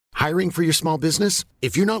Hiring for your small business?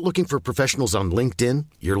 If you're not looking for professionals on LinkedIn,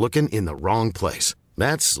 you're looking in the wrong place.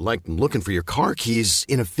 That's like looking for your car keys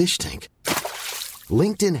in a fish tank.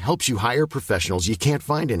 LinkedIn helps you hire professionals you can't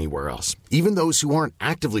find anywhere else, even those who aren't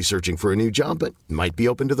actively searching for a new job but might be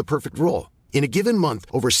open to the perfect role. In a given month,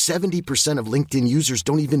 over 70% of LinkedIn users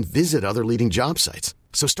don't even visit other leading job sites.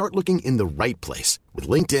 So start looking in the right place. With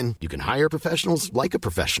LinkedIn, you can hire professionals like a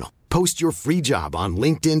professional. Post your free job on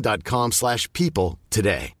linkedin.com/people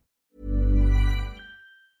today.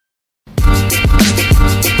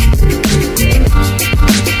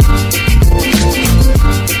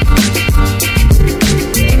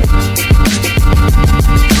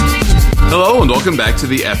 Hello and welcome back to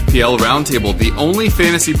the FPL Roundtable, the only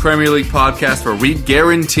fantasy Premier League podcast where we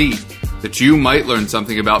guarantee that you might learn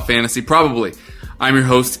something about fantasy, probably. I'm your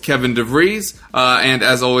host, Kevin DeVries, and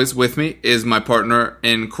as always with me is my partner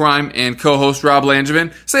in crime and co-host, Rob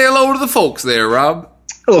Langevin. Say hello to the folks there, Rob.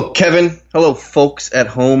 Hello, Kevin. Hello, folks at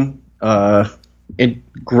home.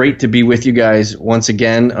 Great to be with you guys once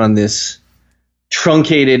again on this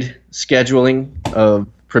truncated scheduling of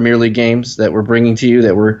Premier League games that we're bringing to you,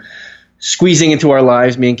 that we're squeezing into our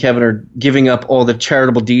lives. Me and Kevin are giving up all the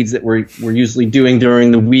charitable deeds that we're usually doing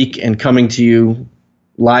during the week and coming to you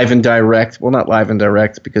live and direct. Well, not live and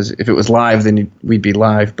direct, because if it was live, then we'd be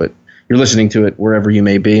live, but you're listening to it wherever you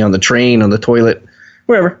may be, on the train, on the toilet,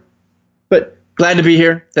 wherever. But glad to be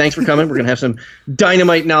here. Thanks for coming. We're going to have some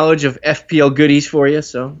dynamite knowledge of FPL goodies for you,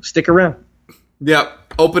 so stick around. Yep.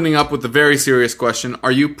 Opening up with a very serious question.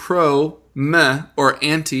 Are you pro, meh, or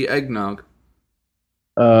anti-eggnog?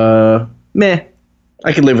 Meh.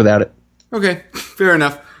 I can live without it. Okay, fair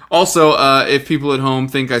enough. Also, if people at home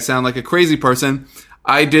think I sound like a crazy person,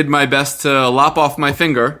 I did my best to lop off my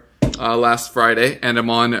finger last Friday, and I'm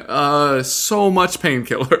on so much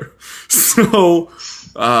painkiller. So,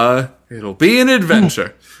 it'll be an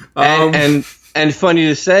adventure. And funny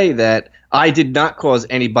to say that I did not cause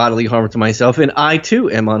any bodily harm to myself, and I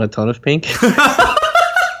too am on a ton of painkillers.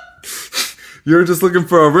 You're just looking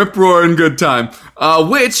for a rip-roaring good time.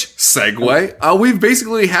 Which, segue, we've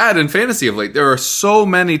basically had in fantasy of late. There are so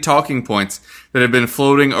many talking points that have been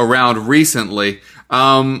floating around recently.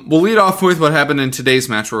 We'll lead off with what happened in today's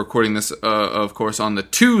match. We're recording this, of course, on the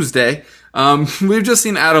Tuesday. We've just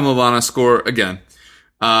seen Adam Lallana score again.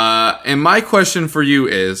 And my question for you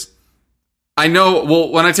is, I know,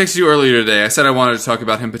 well, when I texted you earlier today, I said I wanted to talk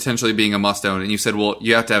about him potentially being a must-own, and you said, well,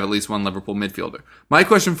 you have to have at least one Liverpool midfielder. My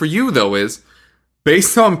question for you, though, is,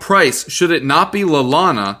 based on price, should it not be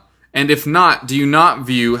Lallana? And if not, do you not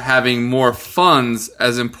view having more funds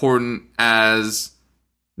as important as...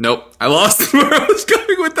 Nope, I lost where I was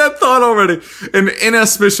going with that thought already. An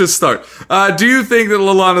inauspicious start. Do you think that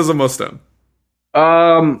Lallana's a must-own?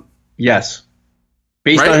 Yes.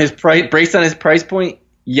 Based on his price point,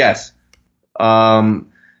 yes.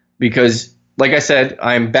 Because, like I said,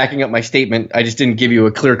 I'm backing up my statement. I just didn't give you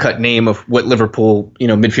a clear-cut name of what Liverpool,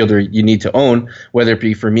 midfielder you need to own, whether it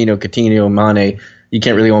be Firmino, Coutinho, Mane. You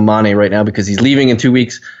can't really own Mane right now because he's leaving in 2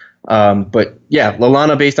 weeks. But yeah,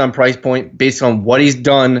 Lallana, based on price point, based on what he's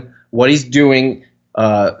done, what he's doing,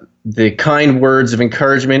 the kind words of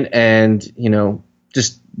encouragement, and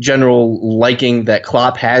just general liking that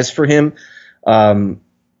Klopp has for him,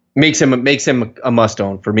 makes him a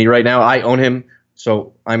must-own for me right now. I own him,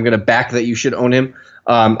 so I'm going to back that you should own him.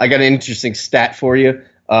 I got an interesting stat for you.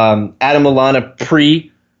 Adam Lallana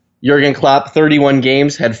pre-Jurgen Klopp, 31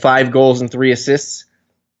 games, had 5 goals and 3 assists.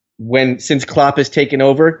 Since Klopp has taken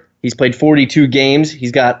over, he's played 42 games.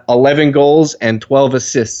 He's got 11 goals and 12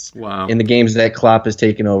 assists in the games that Klopp has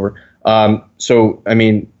taken over. So, I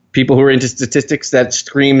mean, people who are into statistics, that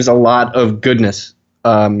screams a lot of goodness.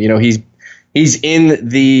 He's in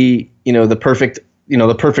the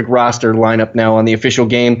perfect roster lineup now on the official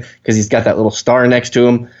game because he's got that little star next to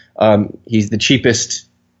him. He's the cheapest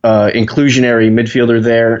inclusionary midfielder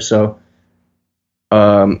there. So,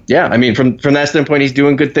 I mean, from that standpoint, he's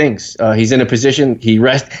doing good things. He's in a position. He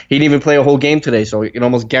didn't even play a whole game today, so you can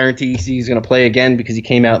almost guarantee he's going to play again because he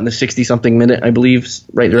came out in the 60-something minute, I believe,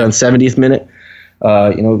 right around 70th minute.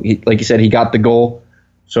 Like you said, he got the goal.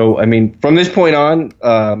 So, I mean, from this point on,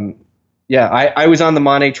 I was on the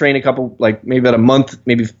Mane train maybe about a month,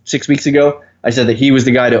 maybe 6 weeks ago. I said that he was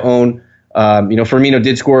the guy to own. Firmino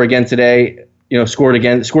did score again today.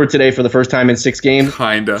 Scored today for the first time in 6 games.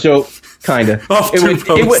 Kinda.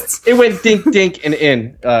 It went dink and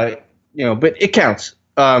in. But it counts.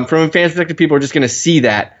 From a fan perspective, people are just going to see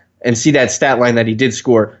that and see that stat line that he did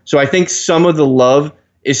score. So I think some of the love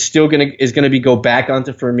is still going to go back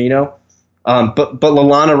onto Firmino. But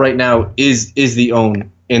Lallana right now is the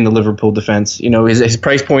own in the Liverpool defense. His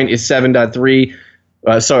price point is 7.3.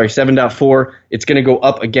 7.4. It's going to go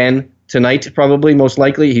up again tonight, probably, most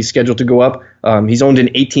likely. He's scheduled to go up. He's owned in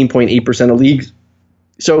 18.8% of leagues.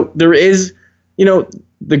 So there is,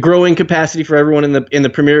 the growing capacity for everyone in the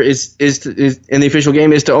Premier is in the official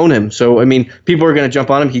game is to own him. So, I mean, people are going to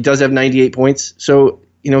jump on him. He does have 98 points. So,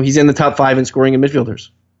 he's in the top 5 in scoring in midfielders.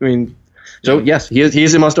 I mean, so yes, he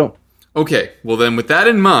is a must own. Okay, well then with that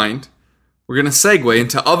in mind, we're going to segue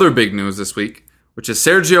into other big news this week, which is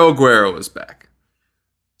Sergio Aguero is back.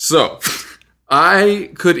 So,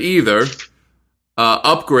 I could either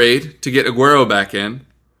upgrade to get Aguero back in,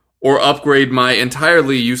 or upgrade my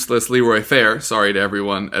entirely useless Leroy Fer. Sorry to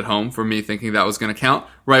everyone at home for me thinking that was going to count.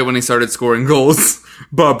 Right when he started scoring goals,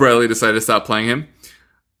 Bob Bradley decided to stop playing him.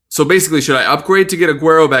 So basically, should I upgrade to get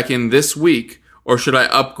Aguero back in this week, or should I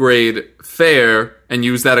upgrade Fer and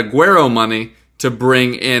use that Aguero money to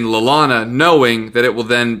bring in Lallana, knowing that it will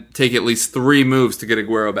then take at least 3 moves to get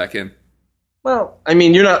Aguero back in? Well, I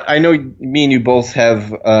mean, I know me and you both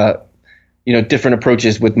have, different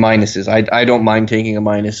approaches with minuses. I don't mind taking a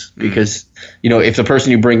minus because, if the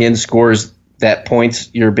person you bring in scores that points,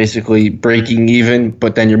 you're basically breaking even,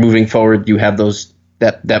 but then you're moving forward. You have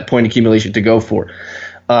that point accumulation to go for.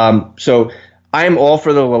 So I am all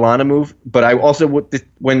for the Lallana move, but I also,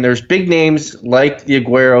 when there's big names like the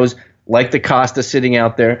Agueros, like the Costa sitting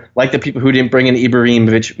out there, like the people who didn't bring in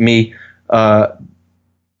Ibrahimovic,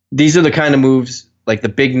 these are the kind of moves, like the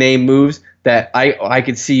big name moves, that I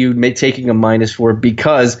could see you taking a minus for,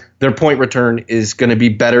 because their point return is going to be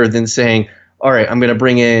better than saying, all right, I'm going to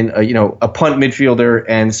bring in a punt midfielder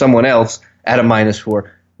and someone else at a -4.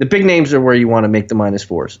 The big names are where you want to make the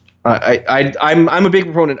 -4s. I'm a big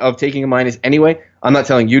proponent of taking a minus anyway. I'm not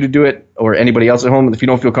telling you to do it or anybody else at home. If you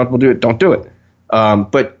don't feel comfortable doing it, don't do it.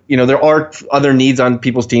 But there are other needs on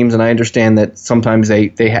people's teams, and I understand that sometimes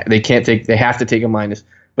they have to take a minus.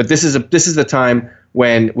 But this is the time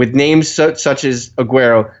when, with names such as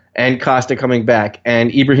Aguero and Costa coming back, and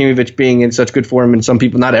Ibrahimovic being in such good form, and some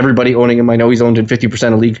people, not everybody owning him. I know he's owned in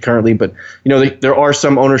 50% of leagues currently, but there are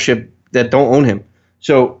some ownership that don't own him.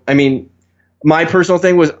 So, I mean, my personal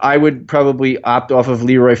thing was I would probably opt off of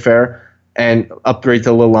Leroy Fer and upgrade to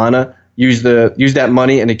Lallana. Use that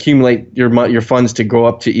money and accumulate your funds to go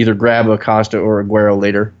up to either grab a Costa or Aguero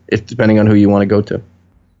later, depending on who you want to go to.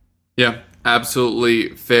 Yeah, absolutely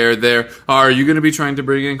fair there. Are you going to be trying to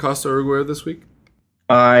bring in Costa or Aguero this week?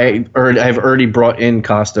 I've already brought in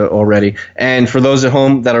Costa already. And for those at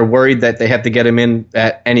home that are worried that they have to get him in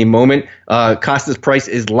at any moment, Costa's price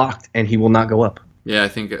is locked and he will not go up. Yeah, I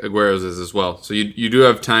think Aguero's is as well. So you do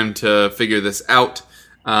have time to figure this out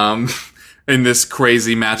in this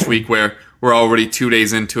crazy match week where we're already 2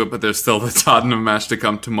 days into it, but there's still the Tottenham match to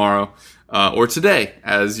come tomorrow. Or today,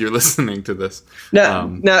 as you're listening to this. Now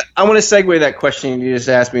I want to segue that question you just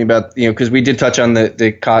asked me about, because we did touch on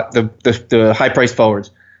the high priced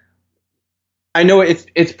forwards. I know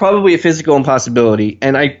it's probably a physical impossibility,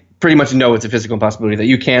 and I pretty much know it's a physical impossibility that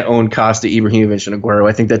you can't own Costa, Ibrahimovic, and Aguero.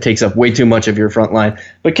 I think that takes up way too much of your front line.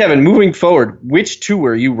 But Kevin, moving forward, which 2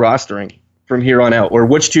 are you rostering from here on out, or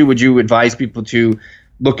which 2 would you advise people to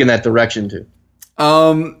look in that direction to?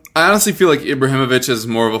 I honestly feel like Ibrahimovic is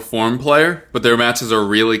more of a form player, but their matches are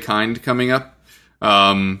really kind coming up.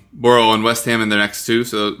 Borough and West Ham in their next 2,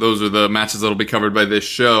 so those are the matches that will be covered by this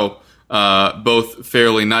show. Both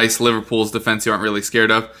fairly nice. Liverpool's defense you aren't really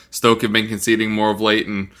scared of. Stoke have been conceding more of late,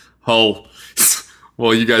 and Hull,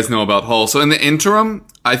 well, you guys know about Hull. So in the interim,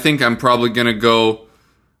 I think I'm probably going to go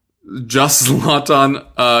just Zlatan,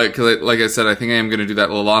 because like I said, I think I am going to do that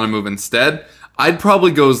Lallana move instead. I'd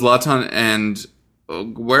probably go Zlatan and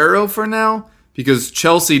Aguero for now, because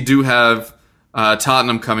Chelsea do have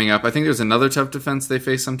Tottenham coming up. I think there's another tough defense they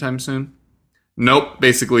face sometime soon. Nope,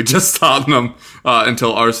 basically just Tottenham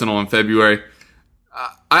until Arsenal in February.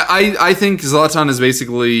 I think Zlatan is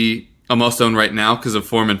basically a must-own right now because of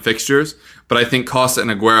form and fixtures, but I think Costa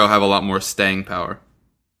and Aguero have a lot more staying power.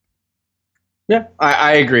 Yeah,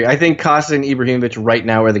 I agree. I think Costa and Ibrahimovic right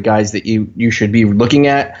now are the guys that you should be looking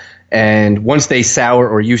at. And once they sour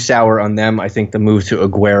or you sour on them, I think the move to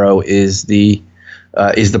Aguero is the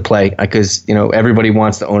play, because everybody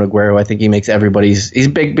wants to own Aguero. I think he makes he's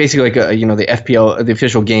big, basically like the FPL, the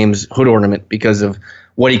official game's hood ornament, because of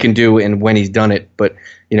what he can do and when he's done it. But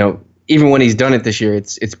even when he's done it this year,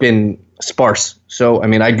 it's been sparse. So I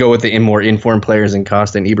mean, I'd go with the more informed players in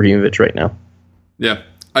Costa and Ibrahimovic right now. Yeah,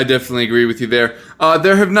 I definitely agree with you there.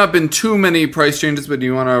 There have not been too many price changes, but do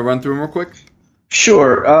you want to run through them real quick?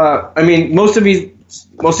 Sure. I mean, most of these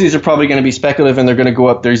are probably going to be speculative, and they're going to go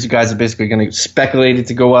up. These guys are basically going to speculate it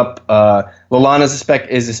to go up. Lallana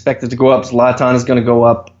is expected to go up. Zlatan is going to go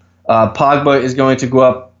up. Pogba is going to go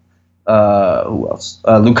up. Who else?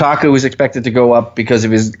 Lukaku is expected to go up because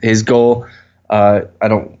of his goal. I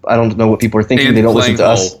don't know what people are thinking. And they don't listen to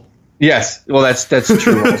us. goal. Yes, well that's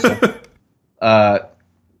true also.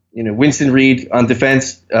 Winston Reed on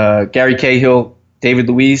defense, Gary Cahill, David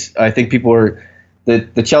Luiz. I think people are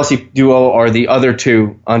the Chelsea duo are the other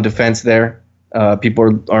two on defense there.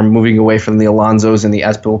 People are moving away from the Alonsos and the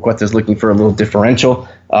Azpilicuetas, looking for a little differential.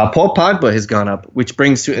 Paul Pogba has gone up, which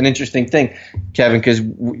brings to an interesting thing, Kevin, because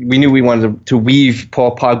we knew we wanted to weave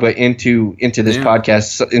Paul Pogba into this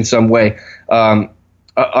podcast in some way.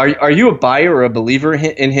 Are you a buyer or a believer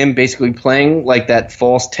in him basically playing like that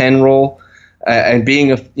false 10 role and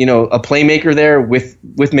being a playmaker there with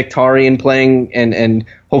Mkhitaryan playing and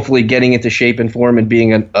hopefully getting into shape and form and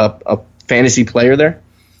being a fantasy player there?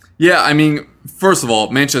 Yeah, I mean, first of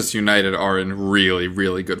all, Manchester United are in really,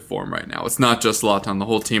 really good form right now. It's not just Zlatan. The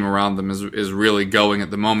whole team around them is really going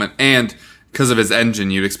at the moment. And because of his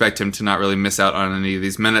engine, you'd expect him to not really miss out on any of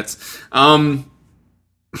these minutes.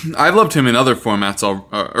 I loved him in other formats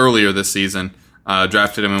earlier this season.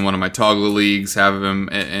 Drafted him in one of my Toggle leagues, have him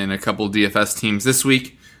in a couple DFS teams this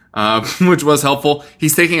week, which was helpful.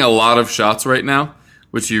 He's taking a lot of shots right now,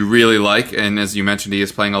 which you really like. And as you mentioned, he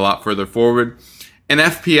is playing a lot further forward. In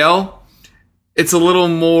FPL, it's a little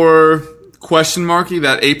more question marky,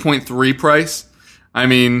 that 8.3 price. I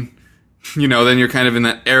mean, then you're kind of in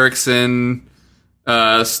that Eriksen,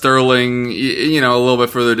 Sterling, a little bit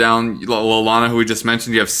further down, Lallana, who we just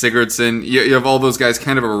mentioned. You have Sigurdsson. You have all those guys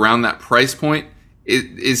kind of around that price point.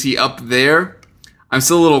 Is he up there? I'm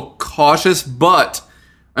still a little cautious, but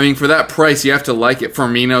I mean, for that price, you have to like it.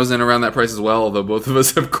 Firmino's in around that price as well, although both of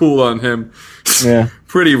us have cooled on him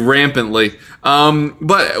pretty rampantly.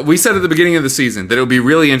 But we said at the beginning of the season that it would be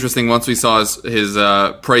really interesting once we saw his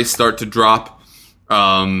price start to drop.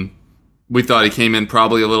 We thought he came in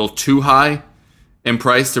probably a little too high in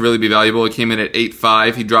price to really be valuable. He came in at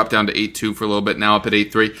 8.5. He dropped down to 8.2 for a little bit, now up at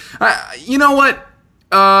 8.3. You know what?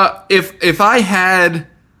 If I had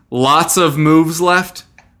lots of moves left,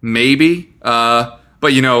 maybe.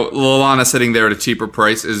 But Lallana sitting there at a cheaper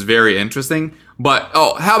price is very interesting. But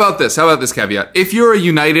how about this? How about this caveat? If you're a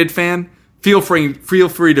United fan, feel free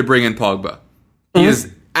to bring in Pogba. He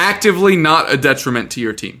is actively not a detriment to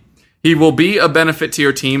your team. He will be a benefit to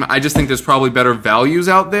your team. I just think there's probably better values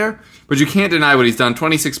out there. But you can't deny what he's done.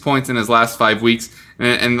 26 points in his last 5 weeks.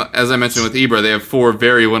 And as I mentioned with Ibra, they have 4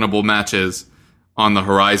 very winnable matches on the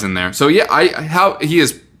horizon there. So yeah, he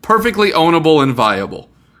is perfectly ownable and viable.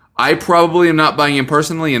 I probably am not buying him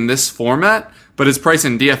personally in this format, but his price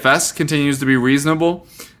in DFS continues to be reasonable.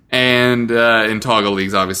 And in Toggle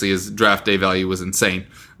leagues, obviously, his draft day value was insane.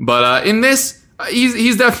 But in this,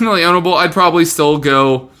 he's definitely ownable. I'd probably still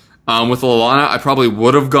go with Lallana. I probably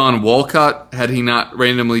would have gone Walcott had he not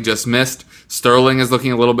randomly just missed. Sterling is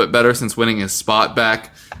looking a little bit better since winning his spot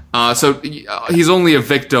back. So he's only a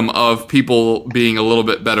victim of people being a little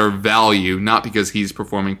bit better value, not because he's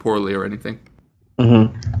performing poorly or anything.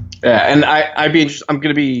 Mm-hmm. Yeah, and I'd be interested. I'm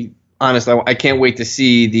going to be honest. I can't wait to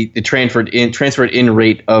see the transferred in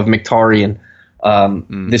rate of Mkhitaryan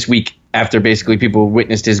this week after basically people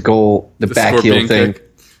witnessed his goal, the back heel thing. Kick.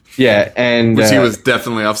 Yeah, and which he was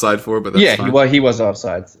definitely offside for, but that's fine. Well, he was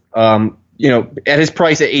offside. At his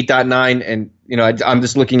price at 8.9, and I'm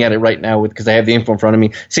just looking at it right now because I have the info in front of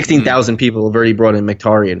me. 16,000 people have already brought in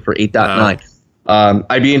Mkhitaryan for 8.9.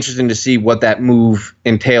 I'd be interested to see what that move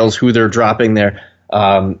entails, who they're dropping there.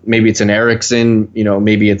 Maybe it's an Eriksen,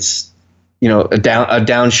 maybe it's a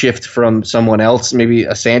downshift from someone else, maybe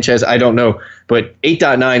a Sanchez. I don't know, but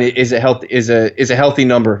 8.9 is a healthy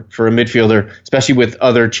number for a midfielder, especially with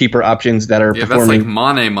other cheaper options that are performing. That's like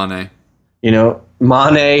Mane. Mane.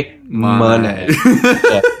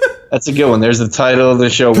 Yeah, that's a good one. There's the title of the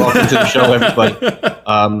show. Welcome to the show, everybody.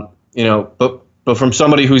 But from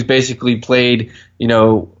somebody who's basically played,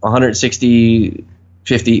 160,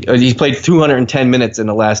 50. He's played 210 minutes in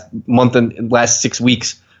the last month and last 6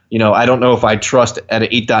 weeks. I don't know if I trust at an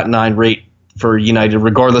 8.9 rate for United,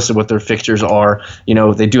 regardless of what their fixtures are.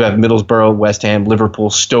 They do have Middlesbrough, West Ham, Liverpool,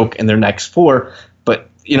 Stoke in their next 4. But,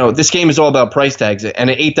 this game is all about price tags. And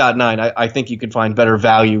at 8.9, I think you could find better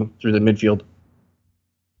value through the midfield.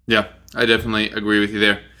 Yeah, I definitely agree with you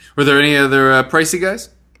there. Were there any other pricey guys?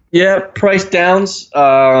 Yeah, price downs.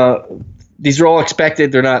 These are all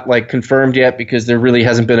expected. They're not confirmed yet because there really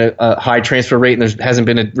hasn't been a high transfer rate, and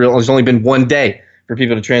there's only been 1 day for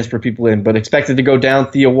people to transfer people in. But expected to go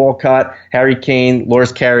down: Theo Walcott, Harry Kane,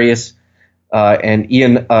 Loris Karius, and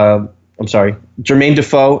Jermaine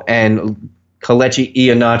Defoe and Kelechi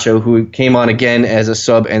Iheanacho, who came on again as a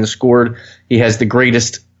sub and scored. He has the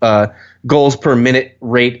greatest goals per minute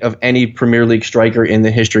rate of any Premier League striker in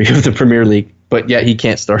the history of the Premier League, but yet he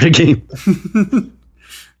can't start a game.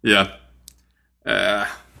 Yeah.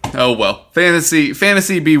 Oh well,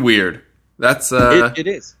 fantasy be weird. That's it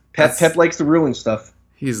is. Pep likes to ruin stuff.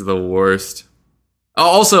 He's the worst.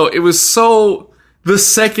 Also, it was so the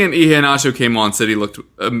second Iheanacho came on, City looked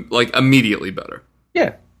like immediately better.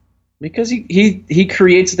 Yeah, because he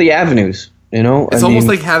creates the avenues. You know, it's almost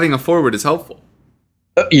like having a forward is helpful.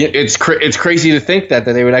 It's crazy to think that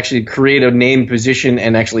they would actually create a named position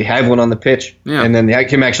and actually have one on the pitch, and then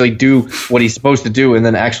him actually do what he's supposed to do, and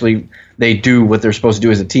then actually they do what they're supposed to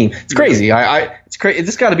do as a team. It's crazy. It's crazy.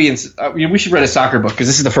 This got to be. We should read a soccer book because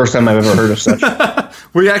this is the first time I've ever heard of such.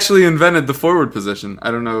 We actually invented the forward position.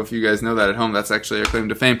 I don't know if you guys know that at home. That's actually our claim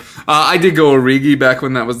to fame. I did go Origi back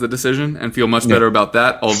when that was the decision, and feel much better about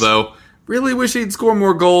that. Although, really wish he'd score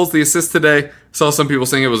more goals. The assist today, saw some people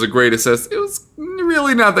saying it was a great assist. It was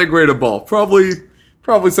really not that great a ball. Probably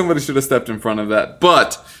somebody should have stepped in front of that.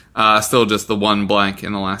 But still just the one blank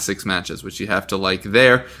in the last 6 matches, which you have to like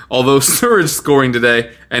there. Although Sturridge scoring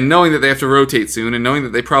today, and knowing that they have to rotate soon, and knowing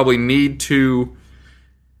that they probably need to,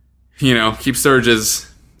 keep Sturridge's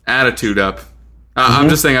attitude up. I'm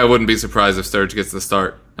just saying I wouldn't be surprised if Sturridge gets the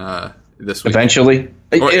start this week. Eventually.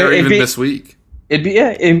 Or even this week.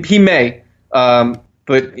 He may.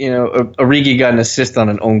 But Origi got an assist on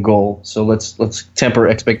an own goal, so let's temper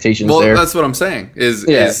expectations there. Well, that's what I'm saying. Is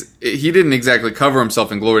he didn't exactly cover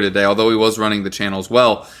himself in glory today, although he was running the channels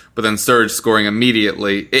well. But then Sturridge scoring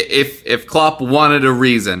immediately. If Klopp wanted a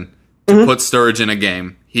reason to put Sturridge in a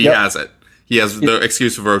game, he has it. He has the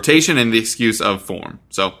excuse of rotation and the excuse of form.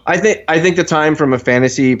 So I think the time from a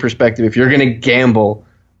fantasy perspective, if you're going to gamble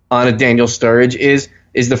on a Daniel Sturridge, is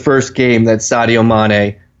the first game that Sadio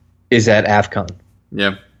Mane is at AFCON.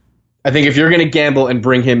 Yeah. I think if you're going to gamble and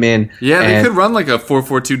bring him in. Yeah, they could run like a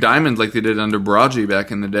 4-4-2 diamond like they did under Baraji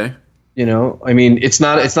back in the day. It's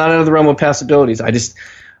not out of the realm of possibilities.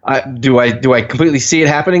 Do I completely see it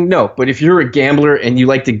happening? No. But if you're a gambler and you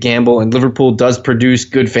like to gamble and Liverpool does produce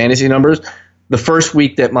good fantasy numbers, the first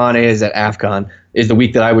week that Mane is at AFCON is the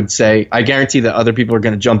week that I would say I guarantee that other people are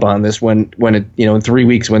going to jump on this when it in 3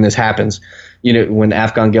 weeks when this happens. When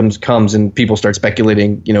AFCON comes and people start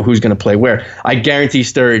speculating, who's going to play where. I guarantee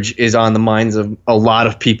Sturridge is on the minds of a lot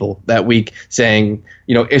of people that week saying,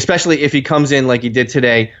 especially if he comes in like he did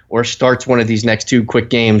today or starts one of these next 2 quick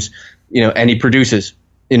games, and he produces,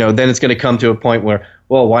 then it's going to come to a point where,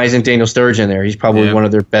 well, why isn't Daniel Sturridge in there? He's probably one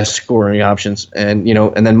of their best scoring options. And,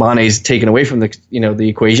 and then Mane's taken away from the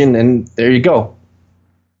equation, and there you go.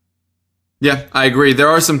 Yeah, I agree. There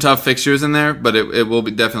are some tough fixtures in there, but it will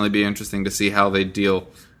definitely be interesting to see how they deal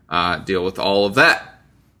with all of that.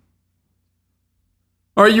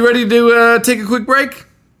 Are you ready to take a quick break?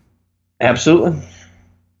 Absolutely.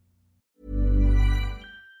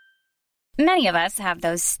 Many of us have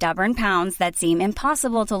those stubborn pounds that seem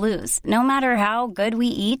impossible to lose, no matter how good we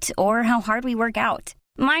eat or how hard we work out.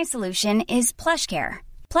 My solution is PlushCare.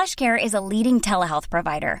 PlushCare is a leading telehealth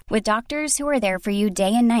provider with doctors who are there for you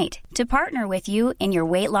day and night to partner with you in your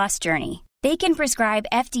weight loss journey. They can prescribe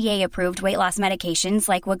FDA-approved weight loss medications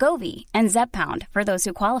like Wegovy and Zepbound for those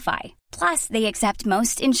who qualify. Plus, they accept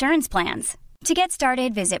most insurance plans. To get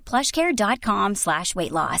started, visit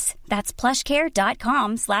plushcare.com/weightloss. That's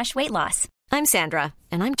plushcare.com/weightloss. I'm Sandra,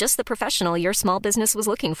 and I'm just the professional your small business was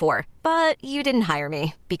looking for. But you didn't hire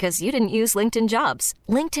me because you didn't use LinkedIn Jobs.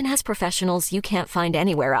 LinkedIn has professionals you can't find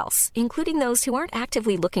anywhere else, including those who aren't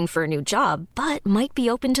actively looking for a new job, but might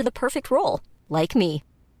be open to the perfect role, like me.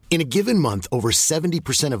 In a given month, over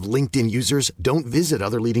 70% of LinkedIn users don't visit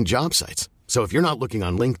other leading job sites. So if you're not looking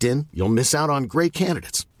on LinkedIn, you'll miss out on great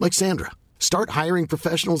candidates like Sandra. Start hiring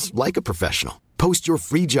professionals like a professional. Post your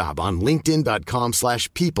free job on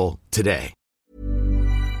linkedin.com/people today.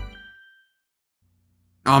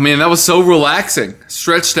 Oh man, that was so relaxing.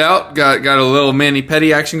 Stretched out, got a little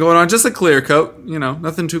mani-pedi action going on. Just a clear coat,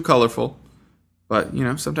 nothing too colorful. But,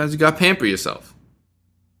 sometimes you got to pamper yourself.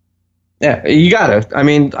 Yeah, you got to.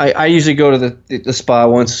 I usually go to the spa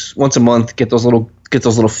once a month, get those little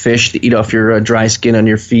fish to eat off your dry skin on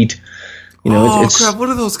your feet. Crap, what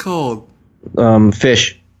are those called?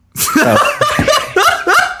 Fish.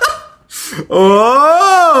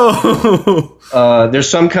 Oh! There's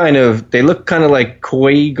some kind of, they look kind of like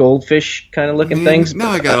koi goldfish kind of looking things. Now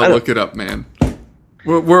I gotta look it up, man.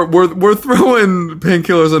 We're throwing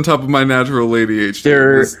painkillers on top of my natural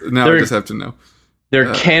ADHD. I just have to know.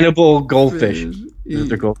 They're cannibal goldfish.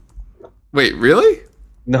 They're gold. Wait, really?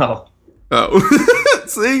 No. Oh,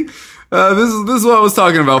 see, this is what I was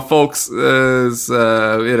talking about, folks. Is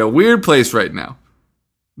in a weird place right now.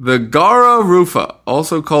 The Gara rufa,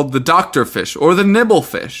 also called the doctor fish, or the nibble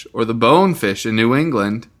fish, or the bone fish in New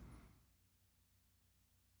England,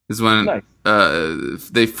 is when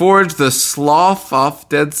they forage the slough off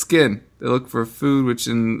dead skin. They look for food, which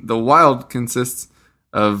in the wild consists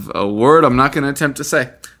of a word I'm not going to attempt to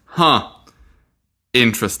say.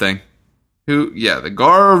 Interesting. The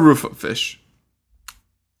Gara rufa fish.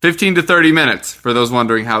 15 to 30 minutes for those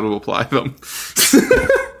wondering how to apply them.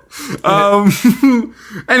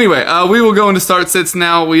 Anyway, we will go into start sits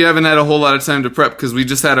now. We haven't had a whole lot of time to prep because we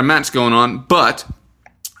just had a match going on. But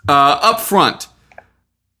up front,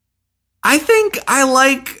 I think I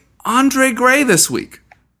like Andre Gray this week.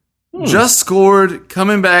 Just scored,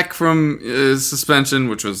 coming back from his suspension,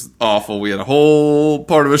 which was awful. We had a whole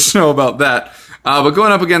part of a show about that. But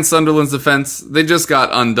going up against Sunderland's defense, they just got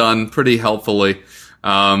undone pretty helpfully.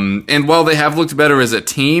 And while they have looked better as a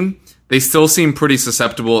team, they still seem pretty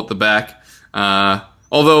susceptible at the back.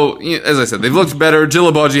 Although, as I said, they've looked better.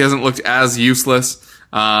 Djilobodji hasn't looked as useless.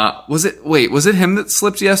 Was it him that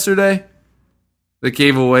slipped yesterday? That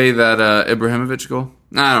gave away that Ibrahimovic goal?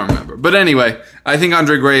 I don't remember. But anyway, I think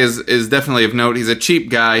Andre Gray is definitely of note. He's a cheap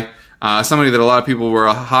guy. Somebody that a lot of people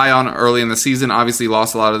were high on early in the season. Obviously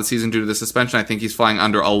lost a lot of the season due to the suspension. I think he's flying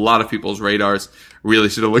under a lot of people's radars. Really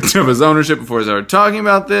should have looked up his ownership before I started talking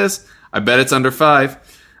about this. I bet it's under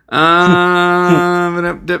 5. Oh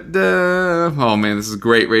man, this is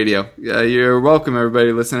great radio. You're welcome,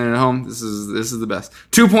 everybody listening at home. This is the best.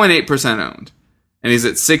 2.8% owned. And he's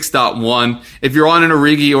at 6.1. If you're on an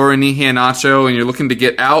Origi or an Iheanacho and you're looking to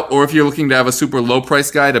get out, or if you're looking to have a super low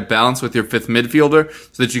price guy to balance with your 5th midfielder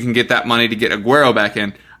so that you can get that money to get Aguero back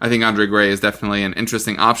in, I think Andre Gray is definitely an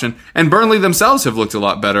interesting option. And Burnley themselves have looked a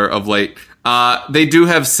lot better of late. They do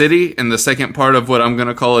have City in the second part of what I'm going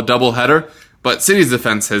to call a double header, but City's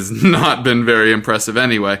defense has not been very impressive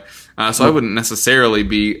anyway. So I wouldn't necessarily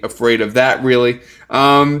be afraid of that, really.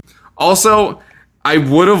 Also, I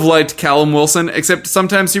would have liked Callum Wilson, except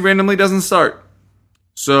sometimes he randomly doesn't start.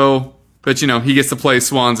 So, but he gets to play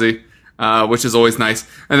Swansea, which is always nice.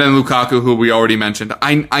 And then Lukaku, who we already mentioned.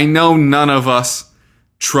 I know none of us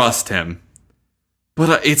trust him,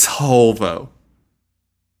 but it's Hull, though.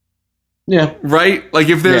 Yeah. Right? Like,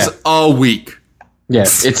 if there's a week. Yeah,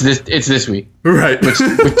 it's this week. Right.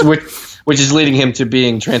 Which is leading him to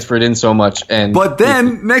being transferred in so much. But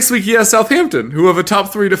then, next week he has Southampton, who have a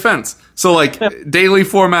top 3 defense. So, daily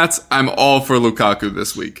formats, I'm all for Lukaku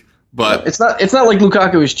this week. But it's not like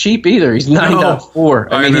Lukaku is cheap either. He's 9.4.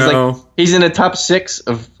 I mean, he's in a top 6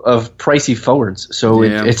 of pricey forwards. So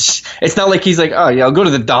it's not like he's like, oh yeah, I'll go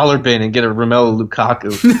to the dollar bin and get a Romelu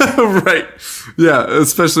Lukaku. Right. Yeah,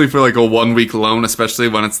 especially for a 1 week loan, especially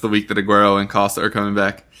when it's the week that Aguero and Costa are coming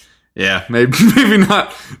back. Yeah, maybe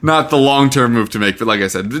not the long-term move to make, but like I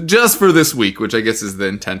said, just for this week, which I guess is the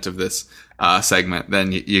intent of this segment,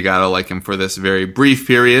 then you gotta like him for this very brief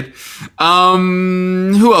period.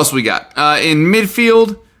 Who else we got? In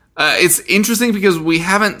midfield, it's interesting because we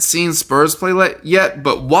haven't seen Spurs play yet,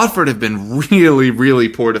 but Watford have been really, really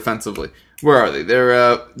poor defensively. Where are they?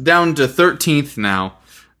 They're down to 13th now.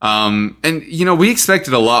 And, we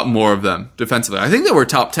expected a lot more of them defensively. I think they were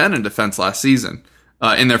top 10 in defense last season.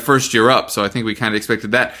 In their first year up, so I think we kind of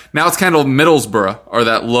expected that. Now it's kind of Middlesbrough, or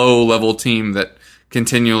that low-level team that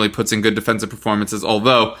continually puts in good defensive performances,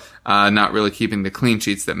 although not really keeping the clean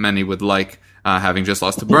sheets that many would like, having just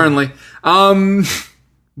lost to Burnley.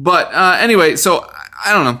 But anyway, so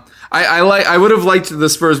I don't know. I would have liked the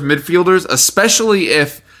Spurs midfielders, especially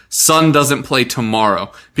if Son doesn't play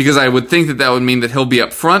tomorrow, because I would think that would mean that he'll be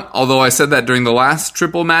up front, although I said that during the last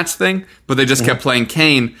triple match thing, but they just kept playing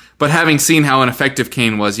Kane. But having seen how ineffective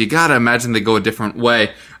Kane was, you gotta imagine they go a different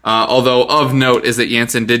way. Although of note is that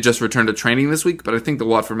Janssen did just return to training this week, but I think the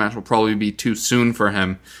Watford match will probably be too soon for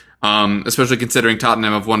him, especially considering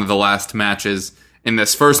Tottenham have one of the last matches in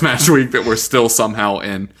this first match week that we're still somehow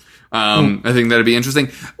in. I think that'd be interesting.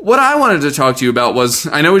 What I wanted to talk to you about was,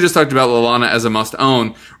 I know we just talked about Lallana as a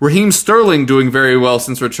must-own. Raheem Sterling doing very well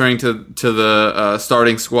since returning to the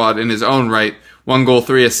starting squad in his own right. 1 goal,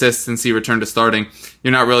 3 assists since he returned to starting.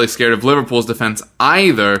 You're not really scared of Liverpool's defense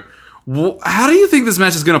either. How do you think this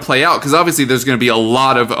match is going to play out? Because obviously there's going to be a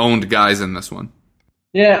lot of owned guys in this one.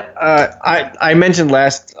 Yeah, I mentioned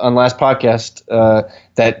last podcast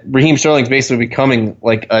that Raheem Sterling's basically becoming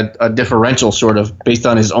like a differential, sort of, based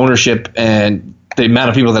on his ownership and the amount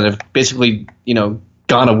of people that have basically,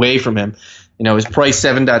 gone away from him. His price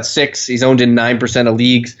 7.6. He's owned in 9% of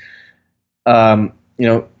leagues.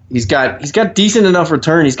 He's got decent enough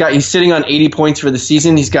return. He's sitting on 80 points for the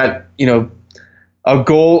season. He's got a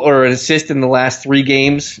goal or an assist in the last 3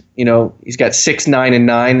 games. You know, he's got 6, 9, and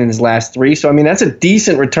 9 in his last 3. So I mean, that's a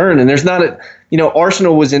decent return. And there's not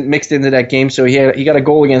Arsenal wasn't mixed into that game, so he got a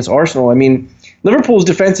goal against Arsenal. I mean, Liverpool's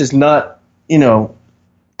defense is not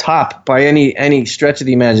top by any stretch of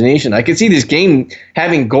the imagination. I could see this game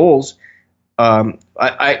having goals. I'm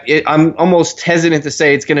almost hesitant to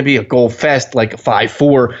say it's going to be a goal fest, like a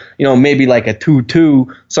 5-4, maybe like a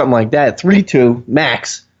 2-2, something like that, 3-2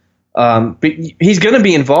 max. But he's going to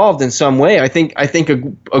be involved in some way. I think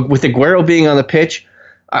with Aguero being on the pitch,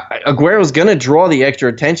 Aguero's going to draw the extra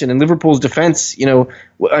attention. And Liverpool's defense,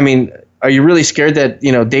 I mean, are you really scared that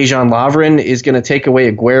Dejan Lovren is going to take away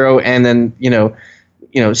Aguero, and then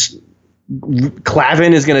Clavin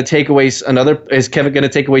is going to take away is Kevin going to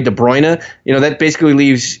take away De Bruyne? That basically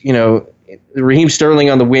leaves Raheem Sterling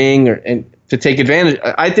on the wing and to take advantage.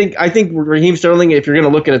 I think Raheem Sterling, if you're going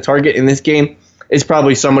to look at a target in this game, is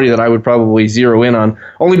probably somebody that I would probably zero in on,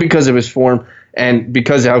 only because of his form and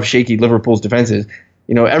because of how shaky Liverpool's defense is.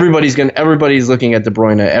 Everybody's looking at De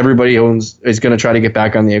Bruyne. Everybody is going to try to get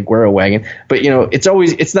back on the Aguero wagon. But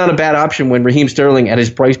it's not a bad option when Raheem Sterling at his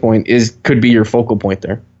price point could be your focal point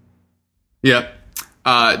there. Yep.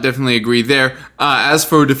 Definitely agree there. As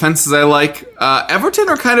for defenses I like, Everton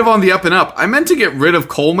are kind of on the up and up. I meant to get rid of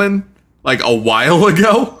Coleman like a while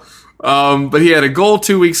ago. But he had a goal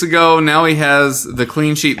 2 weeks ago. Now he has the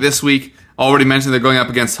clean sheet this week. Already mentioned they're going up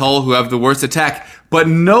against Hull, who have the worst attack, but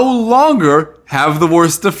no longer have the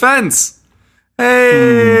worst defense.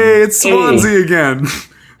 Hey, it's Swansea again.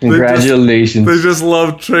 Congratulations. They just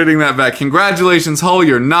love trading that back. Congratulations, Hull.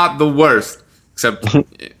 You're not the worst, except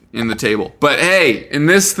in the table. But hey, in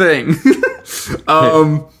this thing.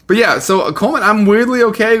 But yeah, so Coleman, I'm weirdly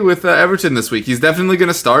okay with Everton this week. He's definitely going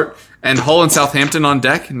to start. And Hull and Southampton on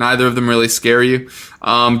deck. Neither of them really scare you.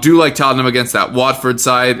 Do like Tottenham against that Watford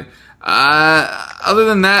side. Other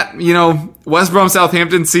than that, West Brom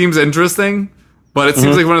Southampton seems interesting. But it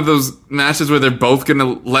seems like one of those matches where they're both going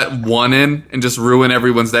to let one in and just ruin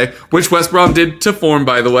everyone's day. Which West Brom did to form,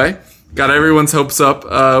 by the way. Got everyone's hopes up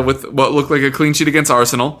with what looked like a clean sheet against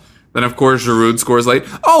Arsenal. Then, of course, Giroud scores late.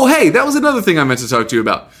 Oh, hey, that was another thing I meant to talk to you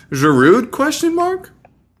about. Giroud, question mark?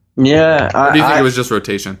 Yeah. Or do you think it was just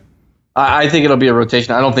rotation? I think it'll be a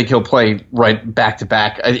rotation. I don't think he'll play right back to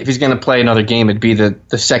back. If he's going to play another game, it'd be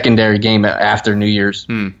the secondary game after New Year's.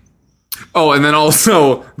 Oh, and then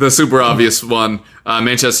also the super obvious one,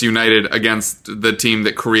 Manchester United against the team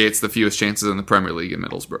that creates the fewest chances in the Premier League in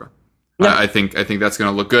Middlesbrough. Yeah. I think that's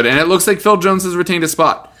going to look good. And it looks like Phil Jones has retained a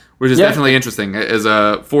spot, which is definitely interesting, as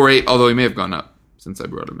a 4-8, although he may have gone up since I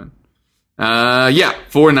brought him in.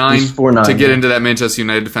 4-9 to get into that Manchester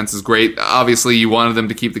United defense is great. Obviously, you wanted them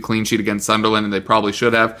to keep the clean sheet against Sunderland, and they probably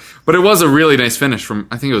should have. But it was a really nice finish from,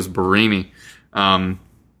 I think it was Barini.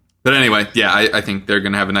 But anyway, yeah, I think they're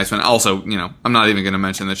going to have a nice one. Also, I'm not even going to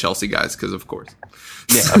mention the Chelsea guys, because of course.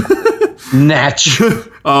 Yeah. Natch.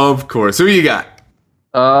 Of course. Who you got?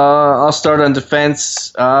 I'll start on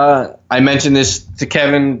defense. I mentioned this to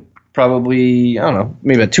Kevin probably, I don't know,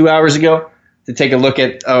 maybe about 2 hours ago, to take a look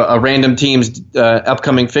at a random team's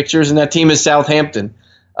upcoming fixtures, and that team is Southampton.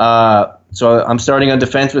 So I'm starting on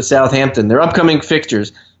defense with Southampton. Their upcoming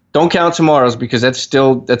fixtures, don't count tomorrow's because that's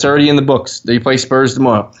already in the books. They play Spurs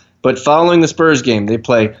tomorrow. But following the Spurs game, they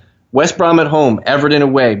play West Brom at home, Everton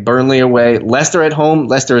away, Burnley away, Leicester at home.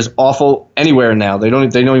 Leicester is awful anywhere now. They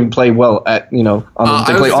don't even play well at they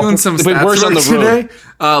play awful. Doing some stats worse on the road. Today.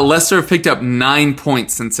 Leicester have picked up 9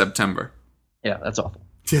 points since September. Yeah, that's awful.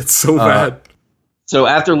 Yeah, it's so bad. So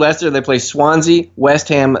after Leicester, they play Swansea, West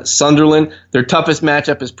Ham, Sunderland. Their toughest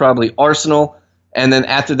matchup is probably Arsenal. And then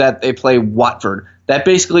after that, they play Watford. That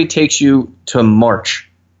basically takes you to March.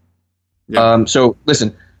 Yeah. So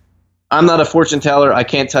listen, I'm not a fortune teller. I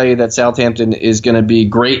can't tell you that Southampton is going to be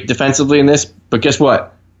great defensively in this. But guess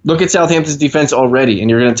what? Look at Southampton's defense already, and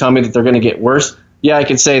you're going to tell me that they're going to get worse? Yeah, I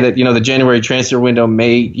can say that the January transfer window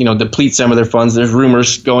may deplete some of their funds. There's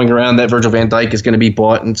rumors going around that Virgil van Dijk is going to be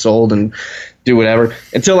bought and sold and do whatever.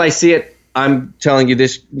 Until I see it, I'm telling you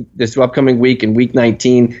this upcoming week in week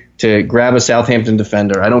 19 to grab a Southampton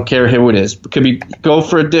defender. I don't care who it is. It could be go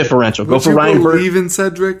for a differential. Go for Ryan Bertrand. Believe in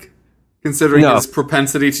Cedric, considering his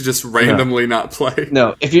propensity to just randomly not play.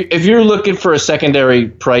 No, if you're looking for a secondary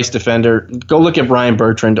price defender, go look at Ryan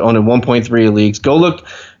Bertrand owning 1.3 leagues. Go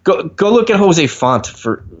look at Jose Font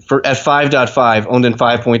for at 5.5 owned in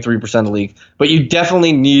 5.3% of the league. But you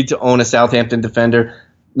definitely need to own a Southampton defender.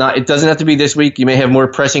 It doesn't have to be this week. You may have more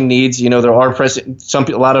pressing needs. There are pressing. A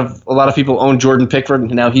lot of people own Jordan Pickford.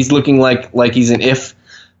 Now he's looking like he's an if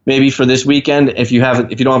maybe for this weekend. If you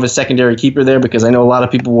don't have a secondary keeper there, because I know a lot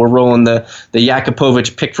of people were rolling the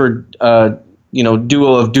Jakupovic Pickford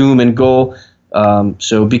duo of doom and goal.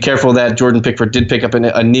 So be careful of that. Jordan Pickford did pick up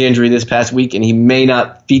a knee injury this past week, and he may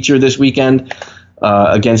not feature this weekend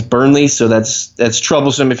against Burnley. So that's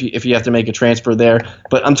troublesome if you have to make a transfer there.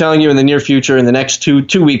 But I'm telling you, in the near future, in the next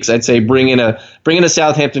two weeks, I'd say bring in a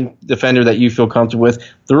Southampton defender that you feel comfortable with.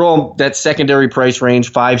 They're all that secondary price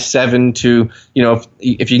range, 5-7 to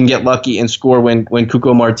if you can get lucky and score when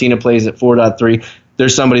Cuco Martina plays at 4.3.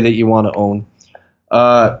 There's somebody that you want to own.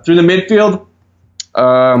 Through the midfield.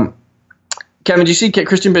 Kevin, did you see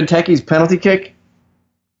Christian Benteke's penalty kick?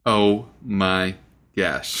 Oh my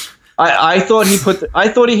gosh! I thought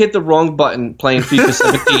he hit the wrong button playing FIFA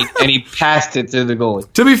 17, and he passed it to the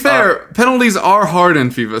goalie. To be fair, penalties are hard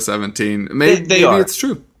in FIFA 17. Maybe it's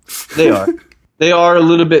true. They are. They are a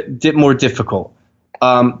little bit more difficult.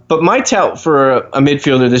 But my tout for a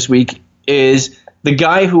midfielder this week is the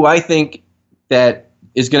guy who I think that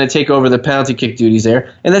is going to take over the penalty kick duties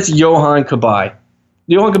there, and that's Yohan Cabaye.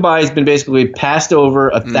 Yohan Cabaye has been basically passed over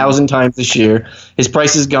 1,000 times this year. His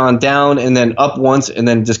price has gone down and then up once and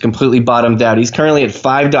then just completely bottomed out. He's currently at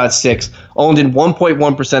 5.6, owned in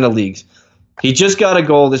 1.1% of leagues. He just got a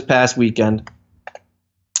goal this past weekend.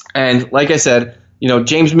 And like I said,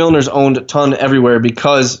 James Milner's owned a ton everywhere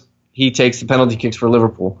because he takes the penalty kicks for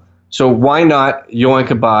Liverpool. So why not Yohan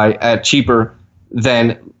Cabaye at cheaper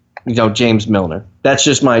than James Milner? That's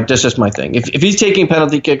just my thing. If he's taking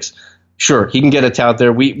penalty kicks, sure, he can get a tout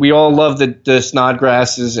there. We all love the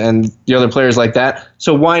Snodgrasses and the other players like that.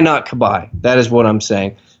 So why not Cabaye? That is what I'm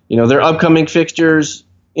saying. Their upcoming fixtures,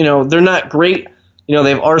 they're not great. They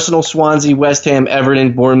have Arsenal, Swansea, West Ham,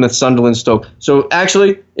 Everton, Bournemouth, Sunderland, Stoke. So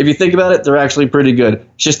actually, if you think about it, they're actually pretty good.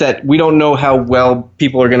 It's just that we don't know how well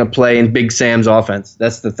people are going to play in Big Sam's offense.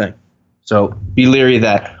 That's the thing. So be leery of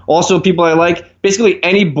that. Also, people I like, basically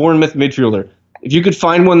any Bournemouth midfielder. If you could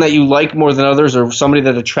find one that you like more than others or somebody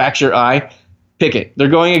that attracts your eye, pick it. They're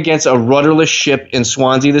going against a rudderless ship in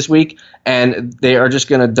Swansea this week, and they are just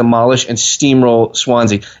going to demolish and steamroll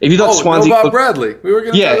Swansea. If you thought Swansea, Bob Bradley, we were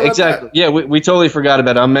going to talk about exactly. That. Yeah, we totally forgot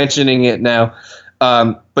about it. I'm mentioning it now.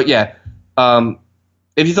 But yeah,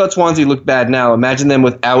 if you thought Swansea looked bad now, imagine them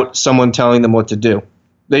without someone telling them what to do.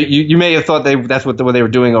 You may have thought that's what they were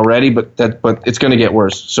doing already, but it's going to get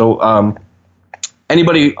worse. So.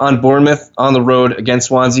 Anybody on Bournemouth on the road against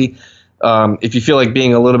Swansea, if you feel like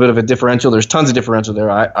being a little bit of a differential, there's tons of differential there.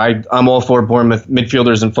 I'm all for Bournemouth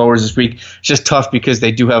midfielders and forwards this week. It's just tough because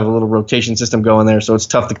they do have a little rotation system going there, so it's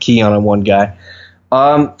tough to key on one guy.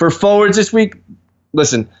 For forwards this week,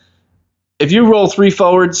 listen, if you roll 3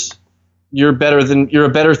 forwards, you're a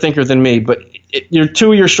better thinker than me. But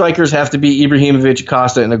two of your strikers have to be Ibrahimovic,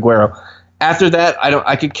 Costa, and Aguero. After that,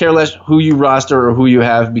 I could care less who you roster or who you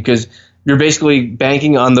have because you're basically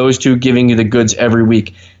banking on those two giving you the goods every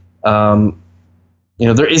week. There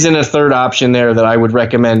isn't a third option there that I would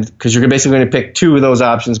recommend because you're basically going to pick 2 of those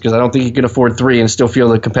options because I don't think you can afford 3 and still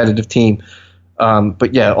field a competitive team.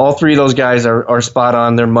 But yeah, all 3 of those guys are spot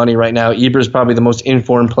on their money right now. Ibra is probably the most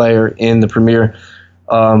informed player in the Premier.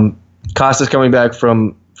 Costa's coming back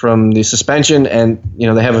from the suspension, and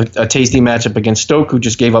they have a tasty matchup against Stoke, who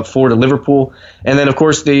just gave up 4 to Liverpool. And then, of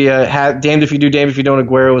course, the damned if you do, damned if you don't.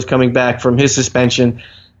 Aguero is coming back from his suspension,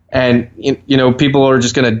 and people are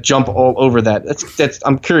just going to jump all over that. That's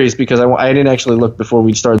I'm curious because I didn't actually look before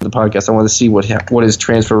we started the podcast. I wanted to see what his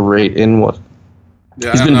transfer rate was.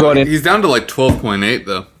 Yeah, he's been brought in. He's down to like 12.8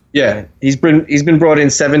 though. Yeah, he's been brought in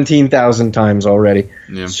 17,000 times already.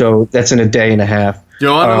 Yeah. So that's in a day and a half. You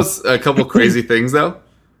know a couple crazy things though.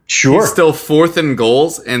 Sure. He's still 4th in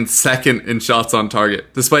goals and 2nd in shots on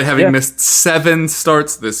target, despite having missed 7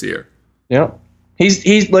 starts this year. Yeah,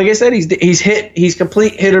 he's like I said, he's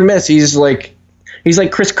complete hit or miss. He's like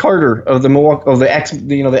Chris Carter of the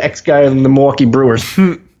ex guy of the Milwaukee Brewers.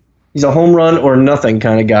 He's a home run or nothing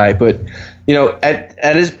kind of guy, but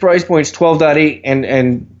at his price point, it's 12.8,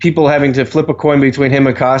 and people having to flip a coin between him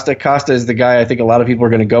and Costa. Costa is the guy I think a lot of people are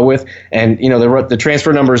going to go with, and the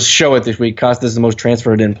transfer numbers show it this week. Costa is the most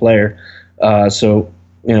transferred in player, so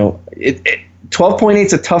 12.8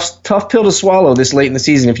 is a tough pill to swallow this late in the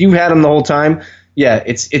season. If you've had him the whole time, yeah,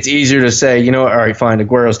 it's easier to say, all right, fine,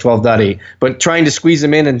 Aguero's 12.8, but trying to squeeze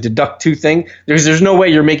him in and deduct 2 things, there's no way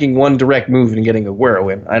you're making one direct move and getting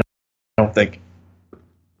Aguero in. I don't think.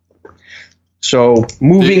 So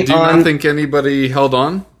moving on. Do you not think anybody held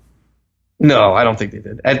on? No, I don't think they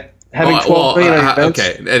did. Having 12 million on your bench,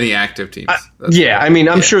 okay, any active teams.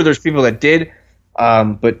 I'm sure there's people that did.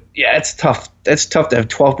 But yeah, it's tough. It's tough to have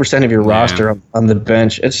 12% of your roster on the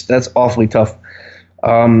bench. That's awfully tough.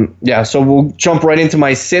 So we'll jump right into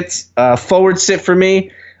my sits. Forward sit for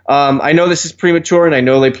me. I know this is premature, and I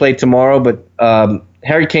know they play tomorrow, but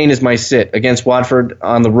Harry Kane is my sit against Watford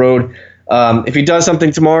on the road. If he does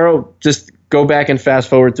something tomorrow, just go back and fast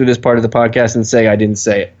forward through this part of the podcast and say I didn't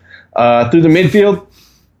say it. Through the midfield,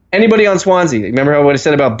 anybody on Swansea. Remember what I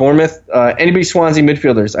said about Bournemouth? Anybody Swansea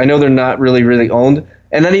midfielders. I know they're not really owned.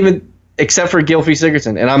 And then even except for Gylfi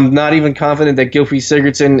Sigurdsson. And I'm not even confident that Gylfi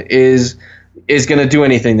Sigurdsson is going to do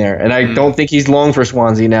anything there. And I don't think he's long for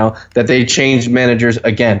Swansea now that they changed managers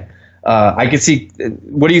again. I could see.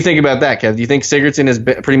 What do you think about that, Kev? Do you think Sigurdsson is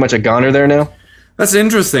pretty much a goner there now? That's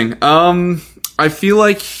interesting. I feel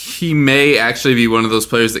like he may actually be one of those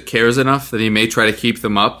players that cares enough that he may try to keep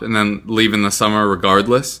them up and then leave in the summer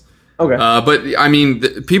regardless. Okay. But, I mean,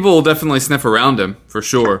 people will definitely sniff around him, for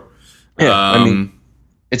sure. Yeah, I mean,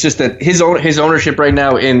 it's just that his ownership right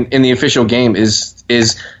now in the official game is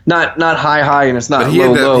not high, and it's not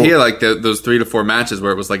low. He had like those 3 to 4 matches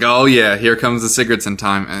where it was like, oh, yeah, here comes the Sigurdsson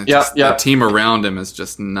time. And the team around him is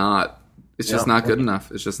just not – it's just not good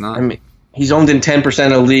enough. It's just not. I mean, he's owned in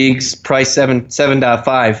 10% of leagues, price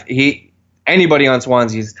 7.5. Anybody on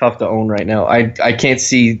Swansea is tough to own right now. I can't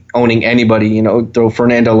see owning anybody. Throw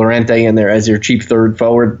Fernando Llorente in there as your cheap third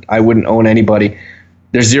forward. I wouldn't own anybody.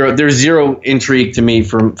 There's zero intrigue to me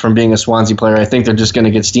from being a Swansea player. I think they're just going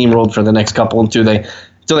to get steamrolled for the next couple until they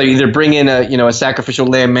either bring in a sacrificial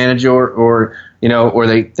lamb manager or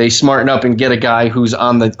they smarten up and get a guy who's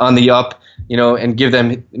on the up, and give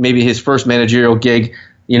them maybe his first managerial gig.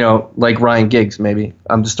 Like Ryan Giggs, maybe.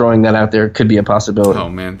 I'm just throwing that out there. It could be a possibility. Oh,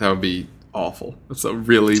 man, that would be awful. That's a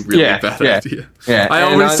really, really bad idea. Yeah. I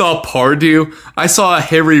always saw Pardew. I saw a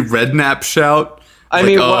Harry Redknapp shout.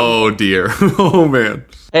 Oh, dear. Oh, man.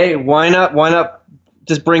 Hey, why not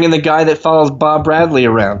just bring in the guy that follows Bob Bradley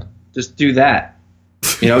around? Just do that.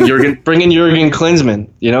 Bring in Jurgen Klinsmann.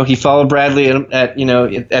 He followed Bradley at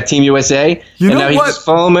Team USA. Now he just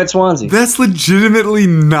follow him at Swansea. That's legitimately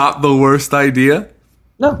not the worst idea.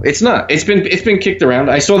 No, it's not. It's been kicked around.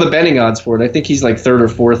 I saw the betting odds for it. I think he's like third or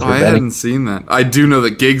fourth for betting. I hadn't seen that. I do know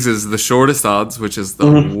that Giggs is the shortest odds, which is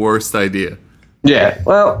the worst idea. Yeah,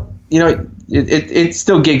 well, it's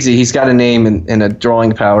still Giggsy. He's got a name and a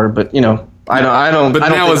drawing power, but I don't. But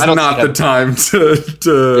now is not the time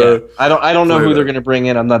to. Yeah, I don't know who they're going to bring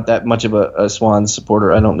in. I'm not that much of a Swans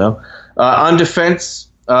supporter. I don't know. On defense,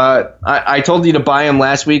 I told you to buy them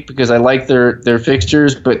last week because I like their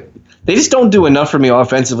fixtures, but they just don't do enough for me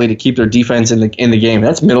offensively to keep their defense in the game.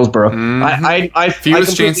 That's Middlesbrough. Mm-hmm.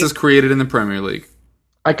 Fewest chances created in the Premier League.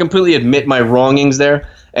 I completely admit my wrongings there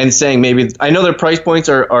and saying maybe I know their price points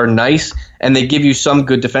are nice and they give you some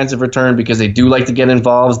good defensive return because they do like to get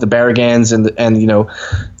involved. The Barragans and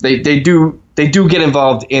they do get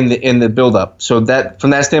involved in the build up. So that from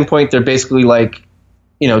that standpoint, they're basically like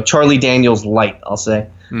Charlie Daniels light. I'll say.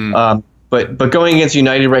 But going against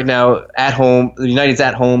United right now at home, United's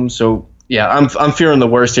at home, so yeah, I'm fearing the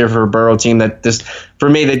worst here for a Borough team that they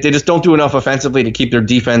just don't do enough offensively to keep their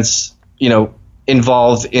defense,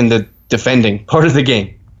 involved in the defending part of the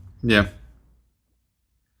game. Yeah.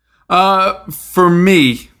 For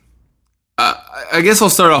me, I guess I'll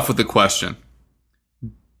start off with the question: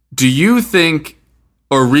 do you think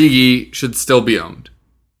Origi should still be owned?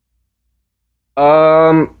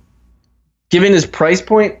 Given his price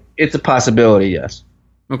point. It's a possibility, yes.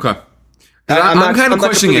 Okay. I'm kind of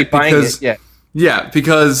questioning it because,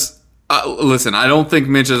 because listen, I don't think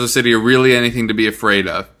Manchester City are really anything to be afraid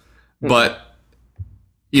of. Mm-hmm. But,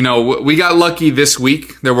 we got lucky this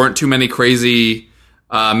week. There weren't too many crazy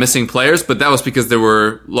missing players, but that was because there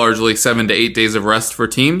were largely 7 to 8 days of rest for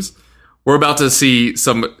teams. We're about to see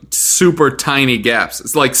some super tiny gaps.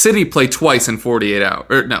 It's like City play twice in 48 hours.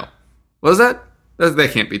 Or no. What was that?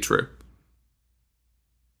 That can't be true.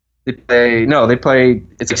 They play.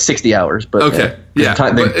 It's like 60 hours, but okay, they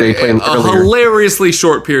play a hilariously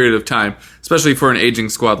short period of time, especially for an aging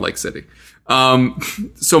squad like City.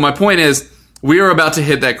 So my point is, we are about to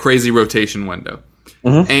hit that crazy rotation window,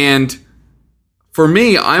 and for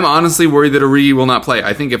me, I'm honestly worried that Origi will not play.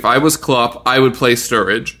 I think if I was Klopp, I would play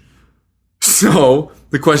Sturridge. So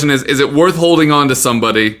the question is it worth holding on to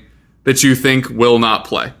somebody that you think will not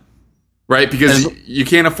play, right? Because you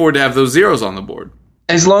can't afford to have those zeros on the board.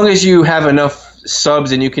 As long as you have enough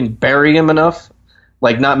subs and you can bury him enough,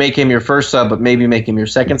 like not make him your first sub, but maybe make him your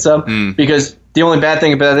second sub. Because the only bad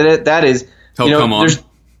thing about that is,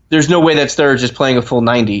 there's no way that Sturridge is playing a full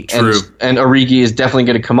 90, and Origi is definitely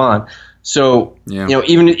going to come on. So,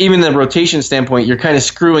 even the rotation standpoint, you're kind of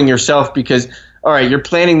screwing yourself because, all right, you're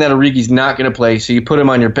planning that Origi's not going to play, so you put him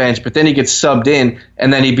on your bench, but then he gets subbed in,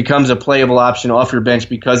 and then he becomes a playable option off your bench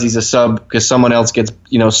because he's a sub, because someone else gets,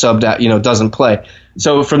 subbed out, doesn't play.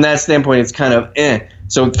 So from that standpoint, it's kind of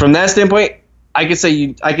So from that standpoint, I could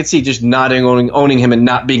see just not owning him and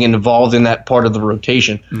not being involved in that part of the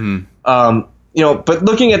rotation. Mm-hmm. But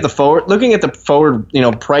looking at the forward,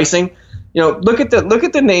 pricing, look at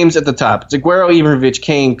the names at the top. It's Aguero, Ibrahimovic,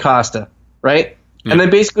 Kane, Costa, right? Yeah. And then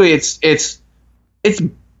basically it's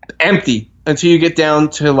empty until you get down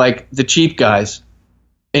to like the cheap guys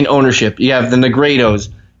in ownership. You have the Negredos,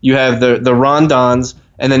 you have the Rondons,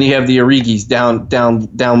 and then you have the Origis down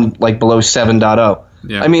like below 7.0.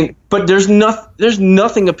 Yeah. I mean, but there's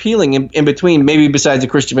nothing appealing in between, maybe besides a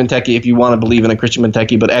Christian Benteke if you want to believe in a Christian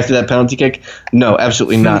Benteke, but after that penalty kick, no,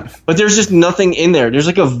 absolutely not. But there's just nothing in there. There's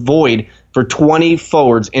like a void for 20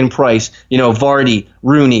 forwards in price. Vardy,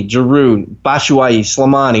 Rooney, Giroud, Batshuayi,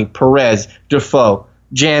 Slimani, Perez, Defoe,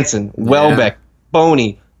 Jansen, Welbeck,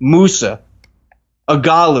 Boney, Musa,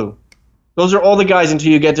 Agalu. Those are all the guys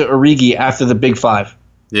until you get to Origi after the big five.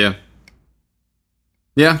 Yeah.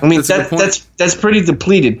 Yeah, I mean that's pretty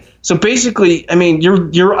depleted. So basically, I mean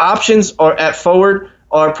your options are at forward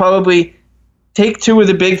are probably take two of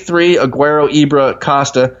the big three, Aguero, Ibra,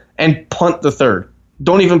 Costa, and punt the third.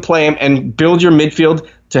 Don't even play him and build your midfield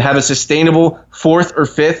to have a sustainable fourth or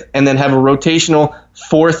fifth, and then have a rotational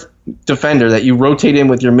fourth defender that you rotate in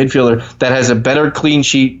with your midfielder that has a better clean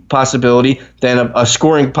sheet possibility than a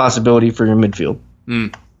scoring possibility for your midfield.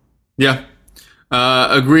 Yeah.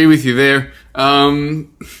 Agree with you there. Other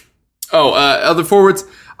forwards.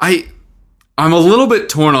 I'm a little bit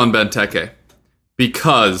torn on Benteke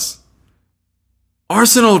because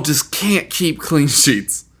Arsenal just can't keep clean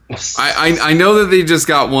sheets. I know that they just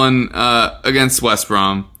got one against West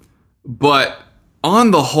Brom, but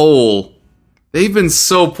on the whole, they've been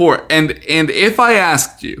so poor. And if I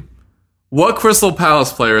asked you what Crystal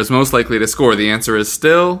Palace player is most likely to score, the answer is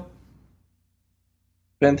still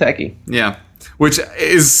Benteke. Yeah. Which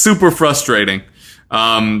is super frustrating.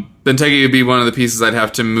 Benteke would be one of the pieces I'd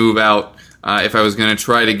have to move out if I was going to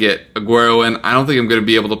try to get Aguero in. I don't think I'm going to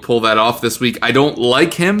be able to pull that off this week. I don't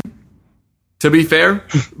like him, to be fair,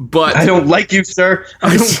 but I don't like you, sir.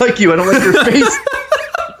 I don't like you. I don't like your face.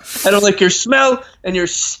 I don't like your smell and your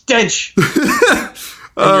stench. And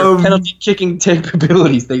your penalty kicking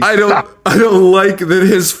capabilities. I don't like that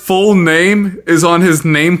his full name is on his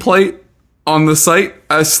nameplate on the site.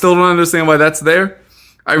 I still don't understand why that's there.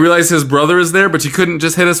 I realize his brother is there, but you couldn't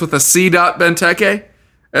just hit us with a C. Benteke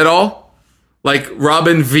at all? Like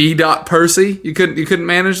Robin V. Percy? You couldn't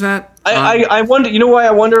manage that? I wonder. You know why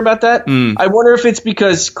I wonder about that? I wonder if it's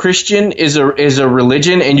because Christian is a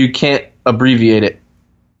religion and you can't abbreviate it.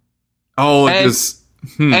 Oh,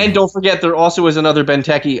 and don't forget, there also is another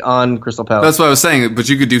Benteke on Crystal Palace. That's what I was saying. But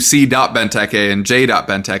you could do C. Benteke and J.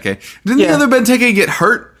 Benteke. Didn't the other Benteke get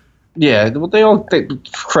hurt? Yeah, well,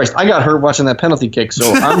 Christ, I got hurt watching that penalty kick, so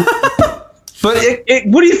I'm... But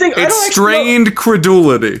what do you think? It's strained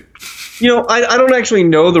credulity. I don't actually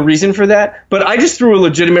know the reason for that, but I just threw a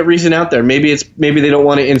legitimate reason out there. Maybe they don't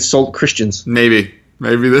want to insult Christians. Maybe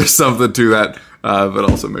there's something to that, but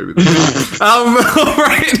also maybe there's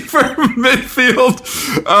right, for midfield,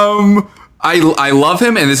 I love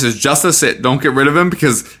him, and this is just a sit. Don't get rid of him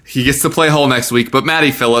because he gets to play Hull next week, but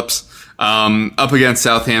Matty Phillips... up against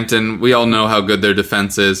Southampton, we all know how good their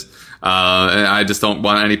defense is, and I just don't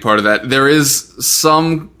want any part of that. There is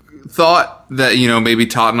some thought that maybe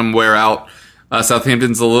Tottenham wear out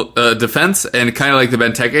Southampton's defense, and kind of like the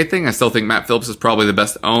Benteke thing, I still think Matt Phillips is probably the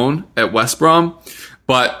best own at West Brom,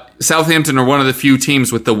 but Southampton are one of the few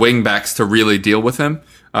teams with the wing backs to really deal with him.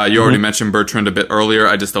 You already mentioned Bertrand a bit earlier.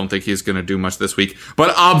 I just don't think he's going to do much this week.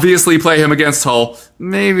 But obviously play him against Hull.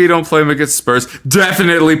 Maybe don't play him against Spurs.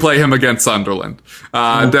 Definitely play him against Sunderland.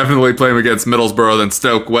 Definitely play him against Middlesbrough, then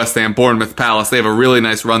Stoke, West Ham, Bournemouth, Palace. They have a really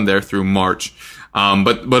nice run there through March.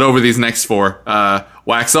 But over these next four,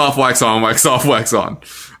 wax off, wax on, wax off, wax on.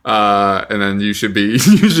 And then you should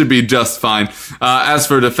be just fine. As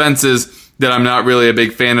for defenses that I'm not really a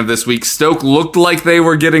big fan of this week, Stoke looked like they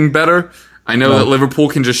were getting better. I know that Liverpool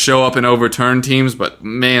can just show up and overturn teams, but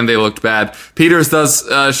man, they looked bad. Peters does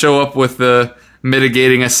show up with the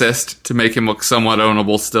mitigating assist to make him look somewhat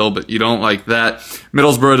ownable still, but you don't like that.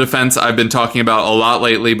 Middlesbrough defense I've been talking about a lot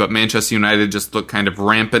lately, but Manchester United just look kind of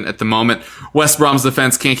rampant at the moment. West Brom's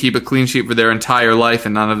defense can't keep a clean sheet for their entire life,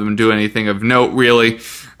 and none of them do anything of note, really.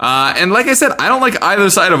 And like I said, I don't like either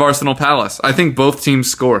side of Arsenal Palace. I think both teams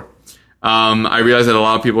score. I realize that a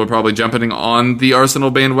lot of people are probably jumping on the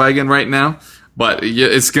Arsenal bandwagon right now, but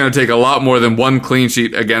it's going to take a lot more than one clean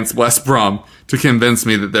sheet against West Brom to convince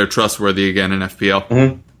me that they're trustworthy again in FPL.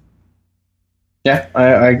 Mm-hmm. Yeah,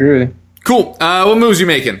 I agree with you. Cool. What moves you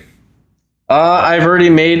making? I've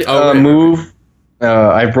already made a move.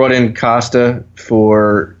 I brought in Costa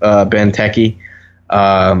for Benteke.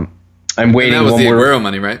 I'm waiting. And that was one the more. Aguero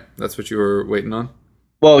money, right? That's what you were waiting on.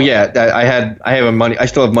 Well, yeah, I have money. I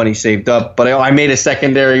still have money saved up, but I made a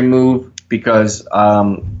secondary move because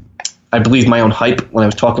I believed my own hype when I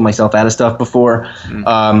was talking myself out of stuff before.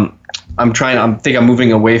 I think I'm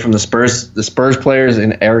moving away from the Spurs players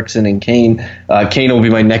in Eriksen and Kane. Kane will be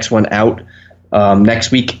my next one out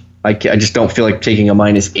next week. I just don't feel like taking a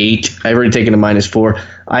 -8. I've already taken a -4.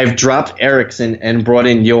 I've dropped Eriksen and brought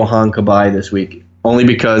in Johan Cabaye this week, only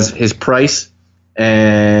because his price.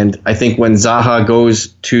 And I think when Zaha goes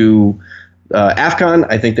to AFCON,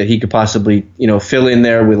 I think that he could possibly, fill in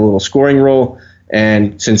there with a little scoring role.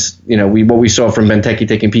 And since, what we saw from Benteke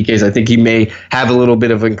taking PKs, I think he may have a little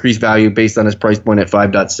bit of increased value based on his price point at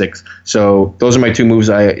 5.6. So those are my two moves.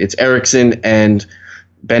 It's Eriksen and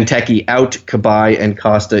Benteke out, Cabaye and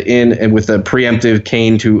Costa in, and with a preemptive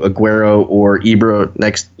Kane to Aguero or Ibra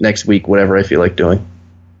next week, whatever I feel like doing.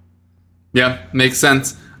 Yeah, makes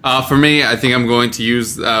sense. For me, I think I'm going to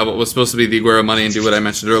use what was supposed to be the Aguero money and do what I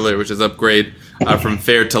mentioned earlier, which is upgrade from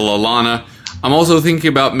Fair to Lallana. I'm also thinking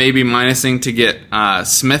about maybe minusing to get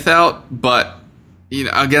Smith out, but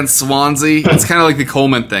against Swansea, it's kind of like the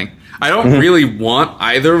Coleman thing. I don't really want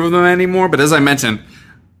either of them anymore, but as I mentioned,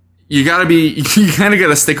 you kind of got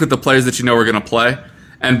to stick with the players that you know are going to play,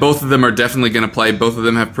 and both of them are definitely going to play. Both of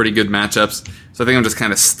them have pretty good matchups, so I think I'm just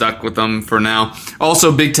kind of stuck with them for now.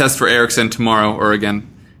 Also, big test for Eriksen tomorrow, or again,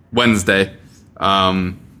 Wednesday.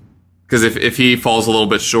 Because if he falls a little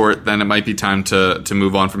bit short, then it might be time to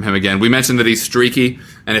move on from him again. We mentioned that he's streaky,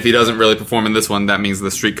 and if he doesn't really perform in this one, that means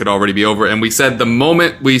the streak could already be over. And we said the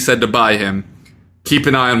moment we said to buy him, keep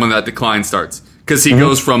an eye on when that decline starts. Because he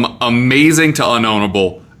goes from amazing to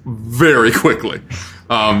unownable very quickly.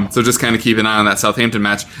 So just kind of keep an eye on that Southampton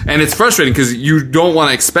match. And it's frustrating because you don't want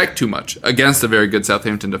to expect too much against a very good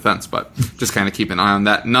Southampton defense, but just kind of keep an eye on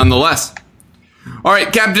that nonetheless. All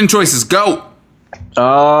right, captain choices, go!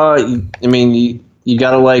 You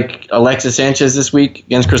gotta like Alexis Sanchez this week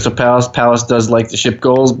against Crystal Palace. Palace does like to ship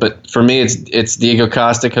goals, but for me, it's Diego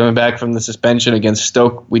Costa coming back from the suspension against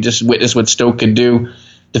Stoke. We just witnessed what Stoke could do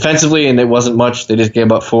defensively, and it wasn't much. They just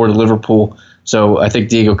gave up 4 to Liverpool. So I think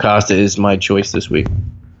Diego Costa is my choice this week.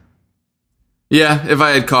 Yeah, if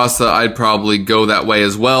I had Costa, I'd probably go that way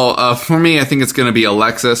as well. For me, I think it's going to be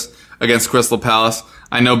Alexis against Crystal Palace.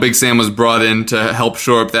 I know Big Sam was brought in to help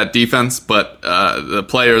shore up that defense, but the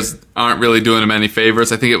players aren't really doing him any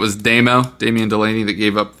favors. I think it was Damian Delaney, that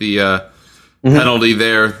gave up the penalty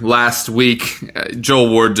there last week. Joel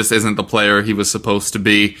Ward just isn't the player he was supposed to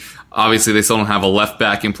be. Obviously, they still don't have a left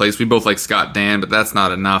back in place. We both like Scott Dan, but that's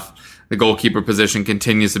not enough. The goalkeeper position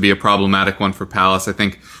continues to be a problematic one for Palace. I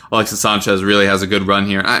think Alexis Sanchez really has a good run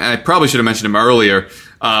here. I probably should have mentioned him earlier,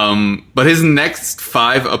 but his next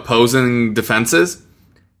 5 opposing defenses,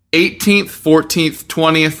 18th, 14th,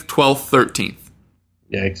 20th, 12th, 13th.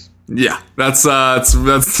 Yikes. Yeah, that's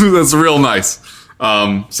real nice.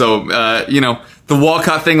 The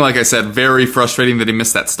Walcott thing, like I said, very frustrating that he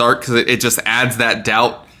missed that start because it just adds that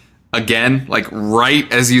doubt again, like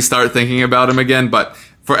right as you start thinking about him again. But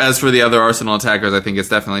as for the other Arsenal attackers, I think it's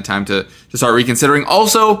definitely time to start reconsidering.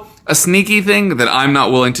 Also, a sneaky thing that I'm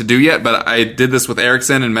not willing to do yet, but I did this with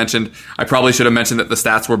Eriksen and I probably should have mentioned that the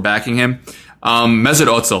stats were backing him. Mesut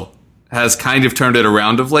Ozil has kind of turned it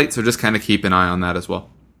around of late, so just kind of keep an eye on that as well.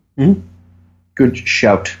 Mm-hmm. Good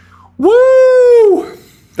shout. Woo!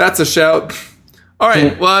 That's a shout. All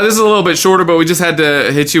right, well, this is a little bit shorter, but we just had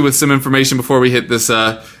to hit you with some information before we hit this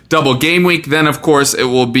double game week. Then, of course, it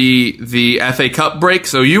will be the FA Cup break,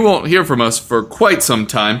 so you won't hear from us for quite some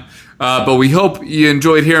time. But we hope you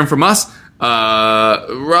enjoyed hearing from us.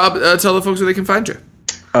 Rob, tell the folks where they can find you.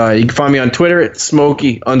 You can find me on Twitter at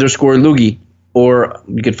Smokey_Loogie, or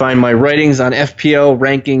you can find my writings on FPL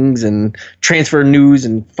rankings and transfer news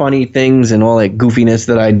and funny things and all that goofiness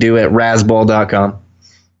that I do at Razzball.com.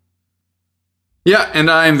 Yeah, and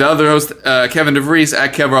I'm the other host, Kevin DeVries,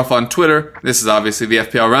 at Kevroff on Twitter. This is obviously the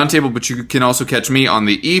FPL Roundtable, but you can also catch me on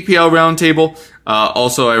the EPL Roundtable.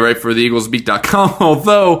 Also, I write for theeaglesbeat.com,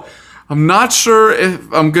 although I'm not sure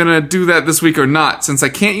if I'm going to do that this week or not, since I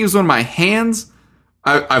can't use one of my hands.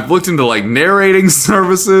 I've looked into narrating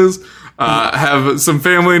services, have some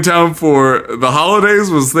family in town for the holidays,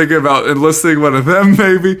 was thinking about enlisting one of them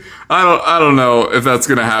maybe. I don't know if that's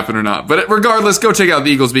going to happen or not. But regardless, go check out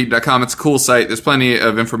theeaglesbeat.com. It's a cool site. There's plenty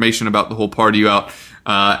of information about the whole party out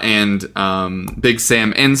and Big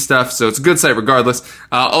Sam and stuff. So it's a good site regardless.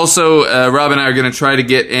 Also, Rob and I are going to try to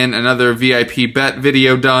get in another VIP bet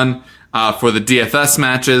video done for the DFS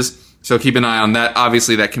matches. So keep an eye on that.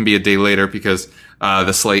 Obviously, that can be a day later because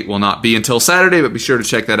the slate will not be until Saturday, but be sure to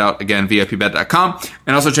check that out. Again, VIPbet.com.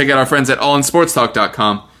 And also check out our friends at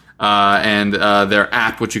allinsportstalk.com and their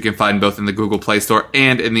app, which you can find both in the Google Play Store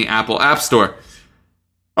and in the Apple App Store.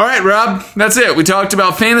 All right, Rob, that's it. We talked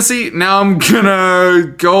about fantasy. Now I'm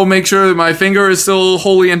gonna go make sure that my finger is still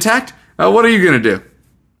wholly intact. What are you gonna do?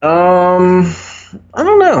 I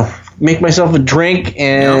don't know. Make myself a drink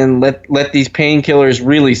and let these painkillers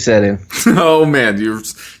really set in. Oh man, you're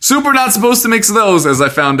super not supposed to mix those, as I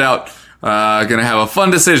found out. Gonna have a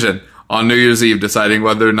fun decision on New Year's Eve, deciding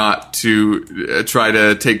whether or not to try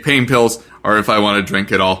to take pain pills or if I want to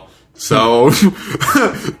drink it all. So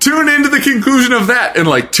tune into the conclusion of that in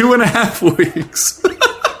like 2.5 weeks.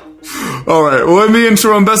 All right, well, in the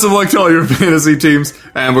interim, best of luck to all your fantasy teams,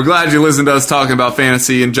 and we're glad you listened to us talking about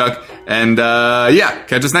fantasy and junk. And yeah,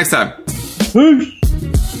 catch us next time. Peace.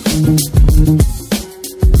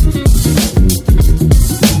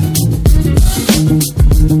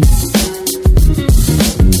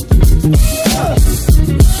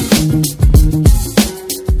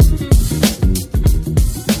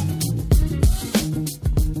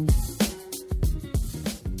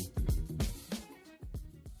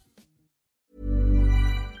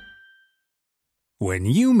 When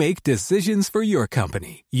you make decisions for your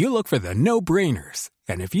company, you look for the no-brainers.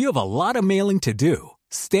 And if you have a lot of mailing to do,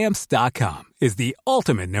 Stamps.com is the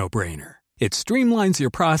ultimate no-brainer. It streamlines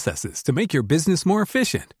your processes to make your business more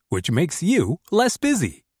efficient, which makes you less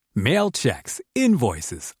busy. Mail checks,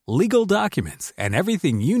 invoices, legal documents, and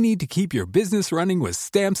everything you need to keep your business running with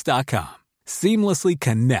Stamps.com. Seamlessly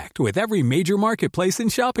connect with every major marketplace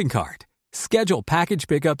and shopping cart. Schedule package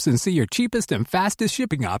pickups and see your cheapest and fastest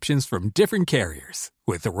shipping options from different carriers,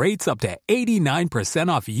 with rates up to 89%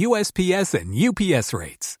 off USPS and UPS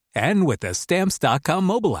rates. And with the Stamps.com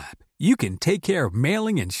mobile app, you can take care of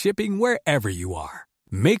mailing and shipping wherever you are.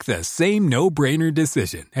 Make the same no-brainer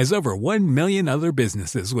decision as over 1 million other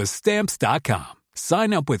businesses with Stamps.com.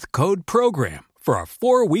 Sign up with code PROGRAM for a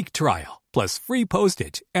 4-week trial, plus free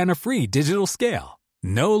postage and a free digital scale.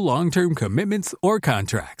 No long-term commitments or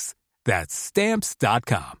contracts. That's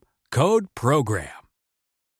Stamps.com. Code PROGRAM.